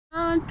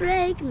can't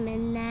break me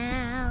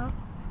now.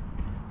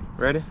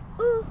 Ready?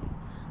 Ooh,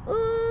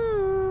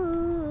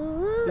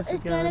 ooh, This is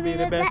it's gonna be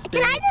the best.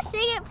 Can I just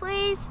sing it,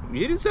 please?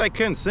 You didn't say I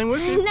couldn't sing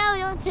with you. No,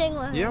 don't sing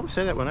with me. You always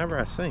say that whenever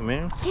I sing,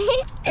 man.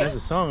 There's a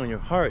song in your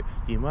heart.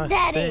 You must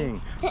Daddy.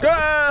 sing. Go!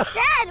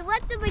 Dad,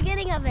 what's the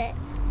beginning of it?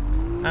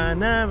 I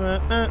never.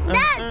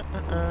 Dad,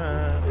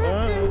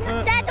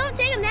 don't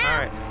sing it now. All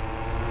right.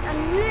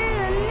 I'm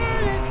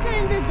never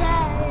turn to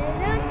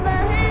die. Look my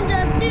hands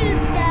up to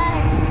the sky.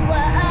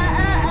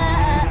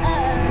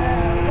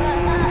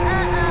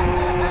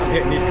 I'm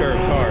hitting these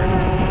curves hard.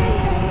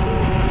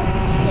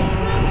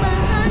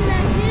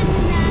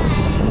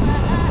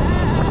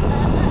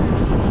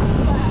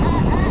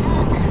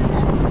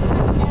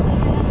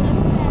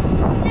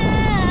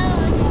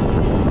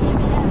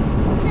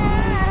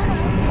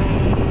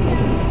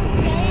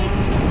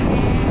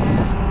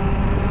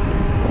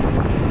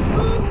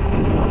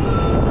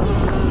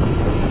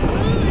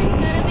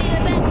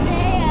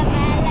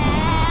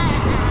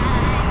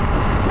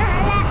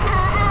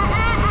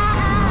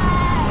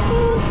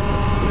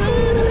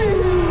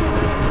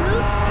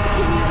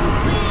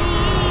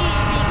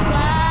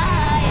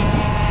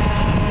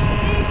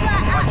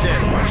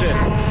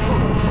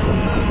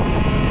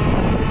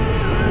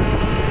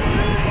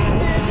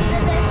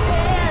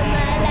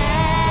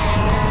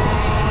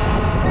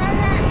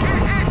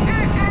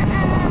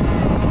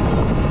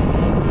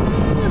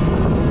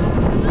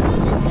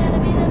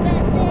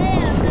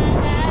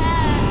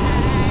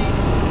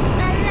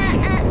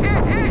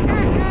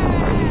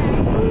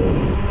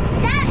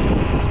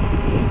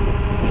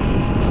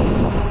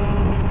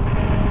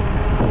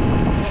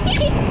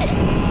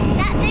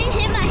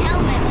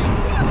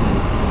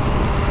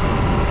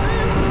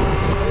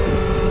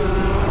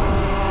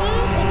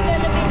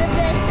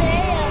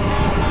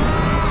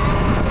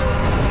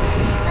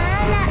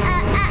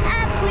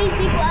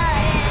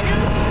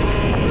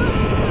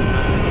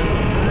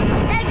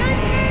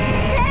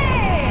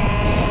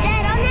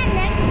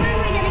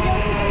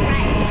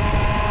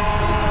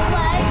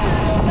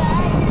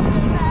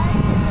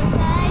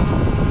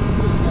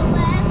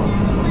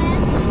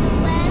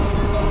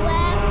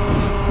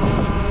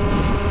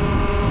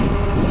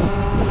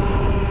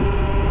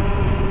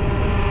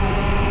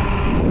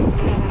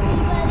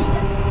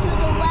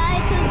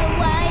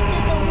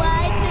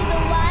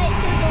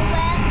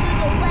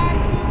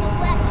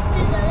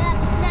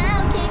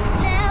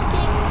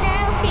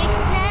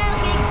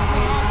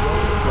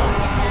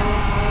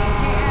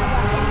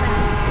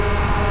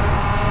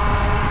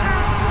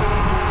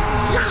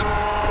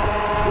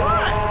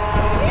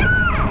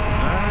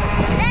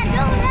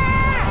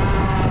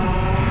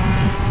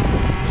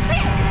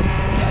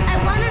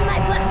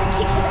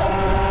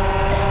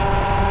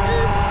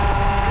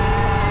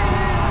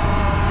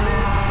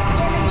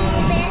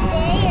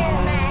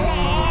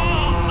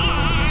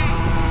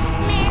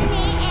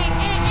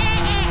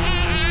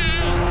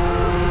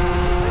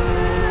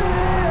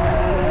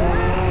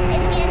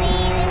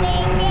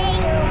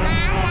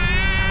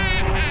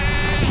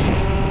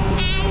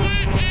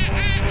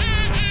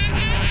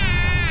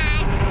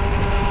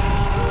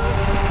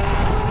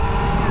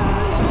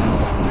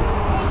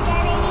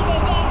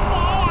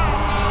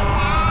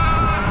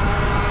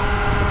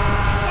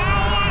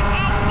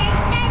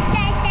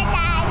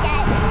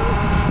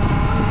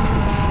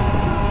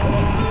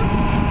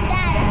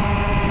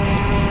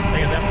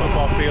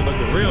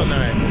 Real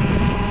nice.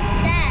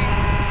 Dad,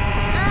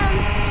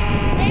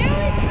 there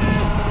was,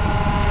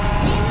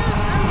 you know,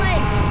 I'm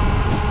like,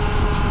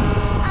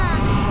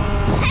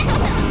 I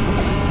don't know.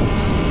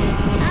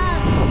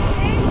 There's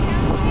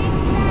something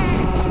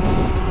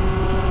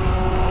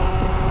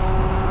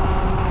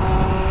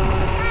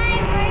that I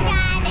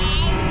forgot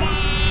his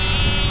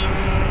name.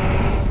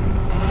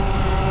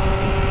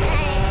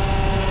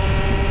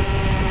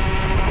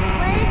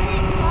 What is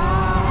it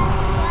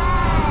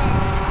called?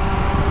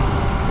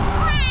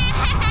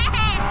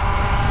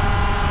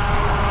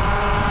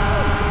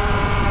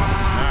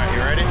 Alright, you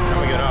ready?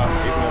 Now we get off.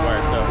 You can go by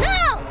yourself.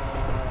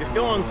 No! Just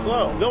go on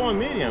slow. Go on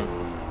medium.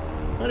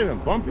 Not even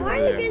bumpy Why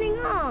right are you there. getting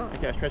off? I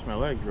gotta stretch my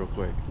legs real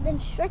quick. Then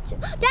stretch it.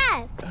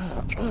 Dad!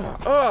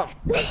 Oh!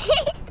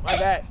 My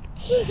back.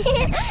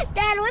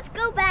 Dad, let's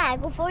go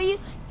back before you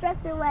stretch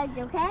your legs,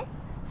 okay?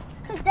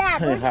 Because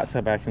Dad, we're, Hot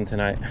tub action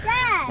tonight. My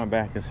Dad,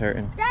 back is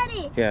hurting.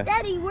 Daddy, Yeah.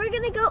 Daddy, we're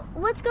gonna go,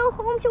 let's go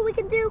home so we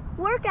can do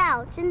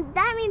workouts. And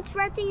that means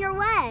stretching your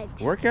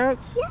legs.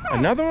 Workouts? Yes.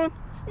 Another one?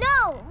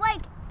 No,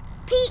 like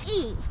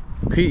PE.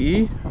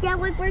 PE? Yeah,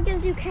 like we're gonna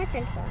do catch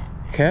and stuff.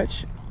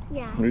 Catch?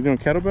 Yeah. Are you doing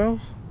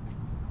kettlebells?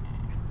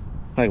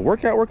 Like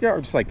workout or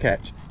just like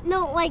catch?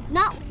 No, like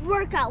not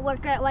workout,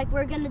 like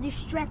we're gonna do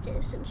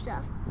stretches and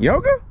stuff.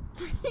 Yoga?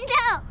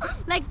 No,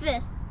 like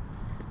this.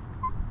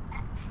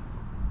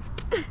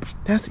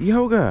 That's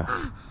yoga.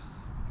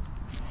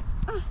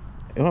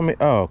 You want me?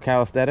 Oh,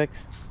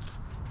 calisthenics?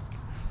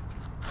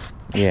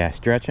 Yeah,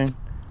 stretching?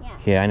 Yeah.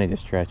 Yeah, I need to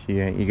stretch.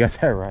 You got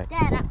that right.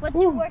 Dad, let's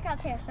do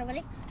workouts here. So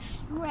ready?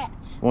 Stretch.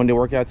 Want to do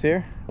workouts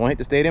here? Want to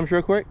hit the stadiums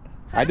real quick?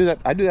 I do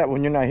that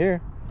when you're not here.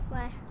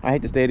 Why? I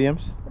hate the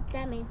stadiums. What's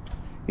that mean?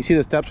 You see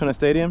the steps in the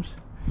stadiums?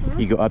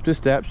 You go up the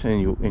steps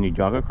and you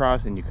jog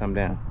across and you come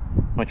down.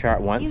 Want to try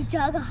it once? You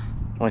jog.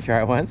 Want to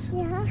try it once?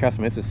 Yeah. Trust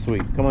me, this is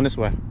sweet. Come on this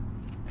way.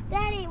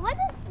 Daddy, what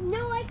is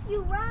no like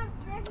you run?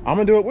 I'm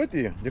gonna do it with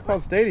you. They're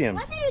called stadiums.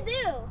 What do you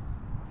do?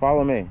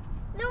 Follow me.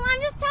 No,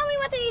 I'm just telling me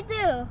what do you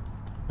do?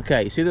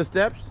 Okay, you see the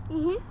steps?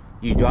 Mhm.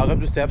 You jog up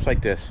the steps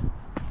like this,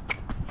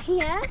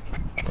 Yeah.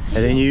 and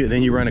then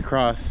you run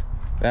across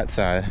that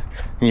side,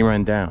 and you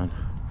run down.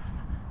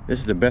 This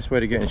is the best way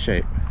to get in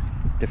shape.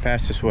 The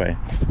fastest way.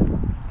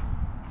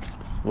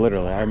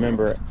 Literally, I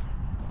remember it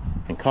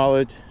in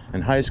college,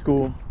 in high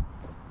school,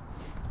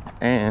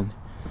 and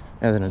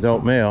as an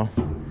adult male,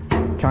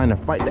 trying to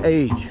fight the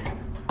age.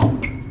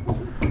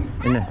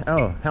 And then,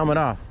 oh, helmet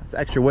off. It's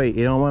extra weight.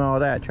 You don't want all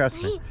that,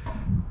 trust me.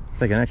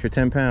 It's like an extra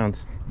 10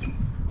 pounds.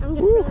 I'm gonna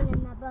throw it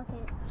in that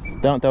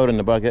bucket. Don't throw it in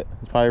the bucket.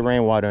 There's probably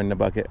rainwater in the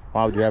bucket.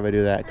 Why would you ever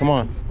do that? Come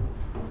on.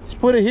 Just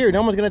put it here.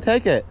 No one's gonna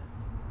take it.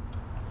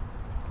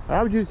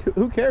 Why would you?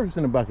 Who cares what's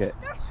in the bucket?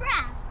 They're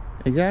straps.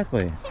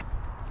 Exactly.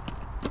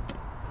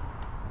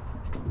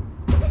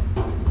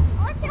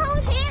 Let's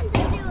hold hands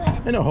and do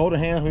it. You know, hold a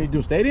hand when you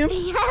do stadiums.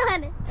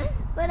 Yeah,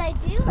 but I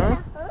do Huh?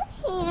 want to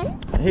hold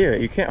hands. Here,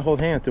 you can't hold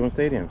hands doing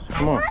stadiums.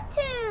 Come I on. want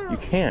to. You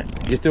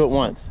can't. Just do it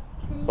once.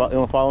 You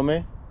wanna follow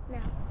me? No.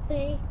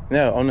 3.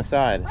 No, on the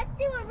side. Let's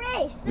do a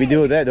race. If we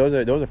do that, those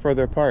are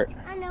further apart.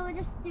 I know. We'll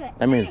just do it.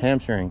 That means 3,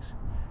 hamstrings.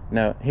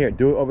 No, here,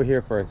 do it over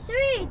here first.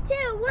 3, 2,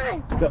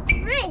 1. Go.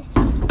 Race.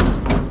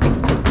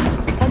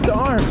 Pump the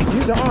arm.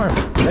 Use the arm.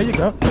 There you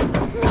go.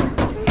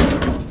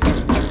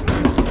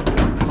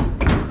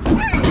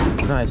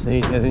 Nice.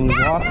 And then you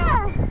walk.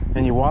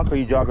 And you walk or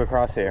you jog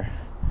across here.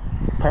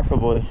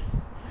 Preferably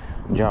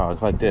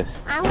jog like this.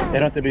 It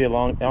don't have to be a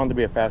long. It don't have to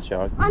be a fast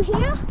jog. On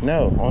here?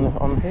 No,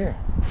 on here.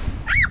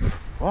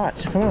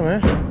 Watch. Come on,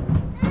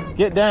 man.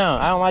 Get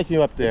down. I don't like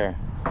you up there.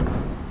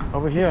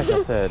 Over here, like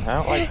I said. I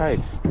don't like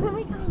heights. Where are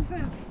we going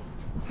from?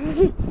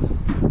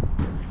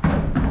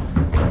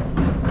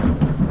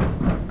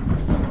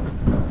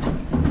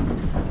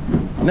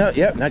 No,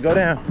 yep, now go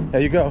down. There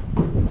you go.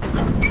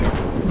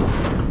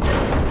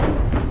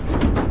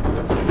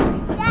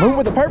 Move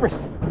with a purpose.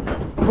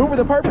 Move with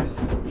a purpose.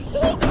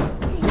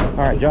 All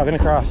right, jogging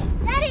across.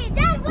 Daddy,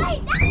 Dad,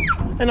 wait,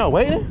 Dad! Hey, no,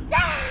 waiting. Dad!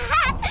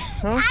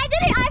 Huh? I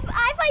didn't,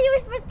 I thought you were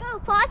supposed to go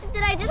positive,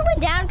 and I just went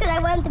down because I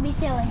wanted to be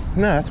silly.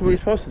 No, that's what you're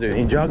supposed to do.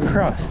 You jog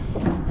across.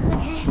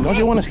 Okay. Don't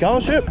you want a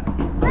scholarship?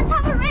 Let's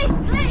have a race.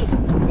 3,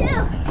 2,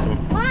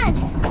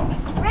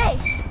 1.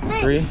 Race.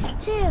 3,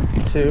 2.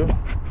 2,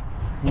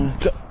 1,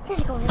 go.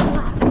 Let's go. Let's go.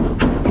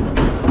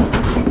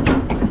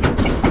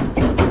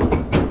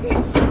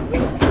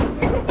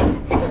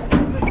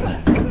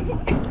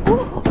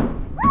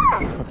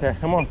 Okay,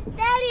 come on.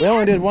 Daddy, We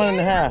only I'm did 1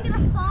 scared1/2. I'm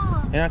gonna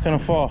fall. You're not gonna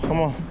fall. Come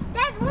on.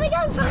 Dad, what do we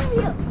got in front of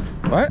you?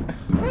 What?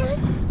 Hey,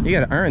 You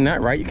gotta earn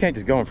that, right? You can't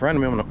just go in front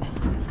of me. I'm gonna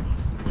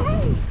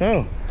hey.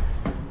 go.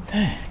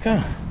 Dang,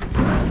 go.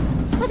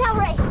 Let's have a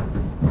race.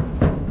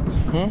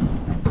 Hmm?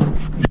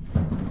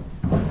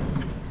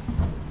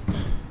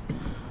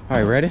 All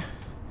right, ready?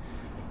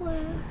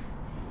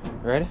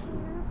 Ready?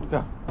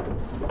 Go.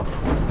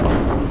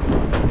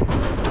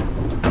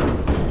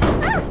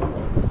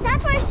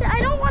 That's why I said I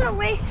don't want to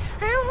race.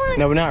 I don't want to.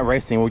 No, we're not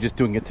racing. We're just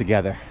doing it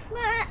together.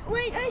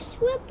 Wait, I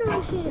slipped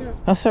on here.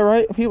 That's all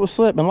right. People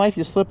slip. In life,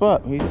 you slip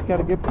up. You just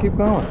gotta keep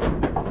going.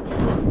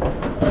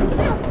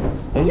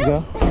 There you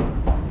go.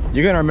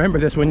 You're gonna remember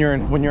this when you're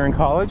in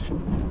college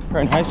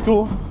or in high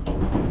school.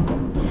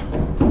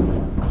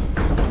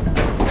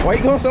 Why are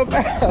you going so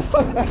fast?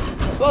 Slow down.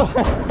 Slow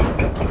down.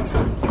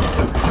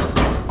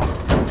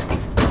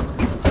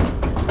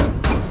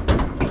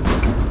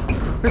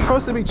 We're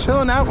supposed to be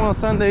chilling out on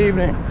Sunday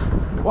evening.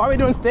 Why are we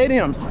doing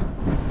stadiums?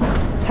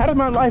 How did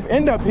my life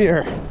end up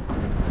here?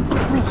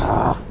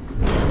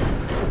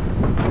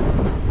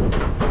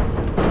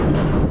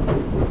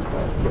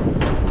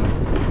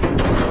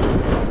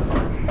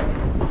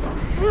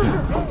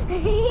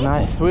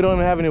 Nice. We don't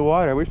even have any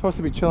water. We're supposed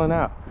to be chilling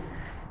out.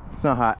 It's not hot.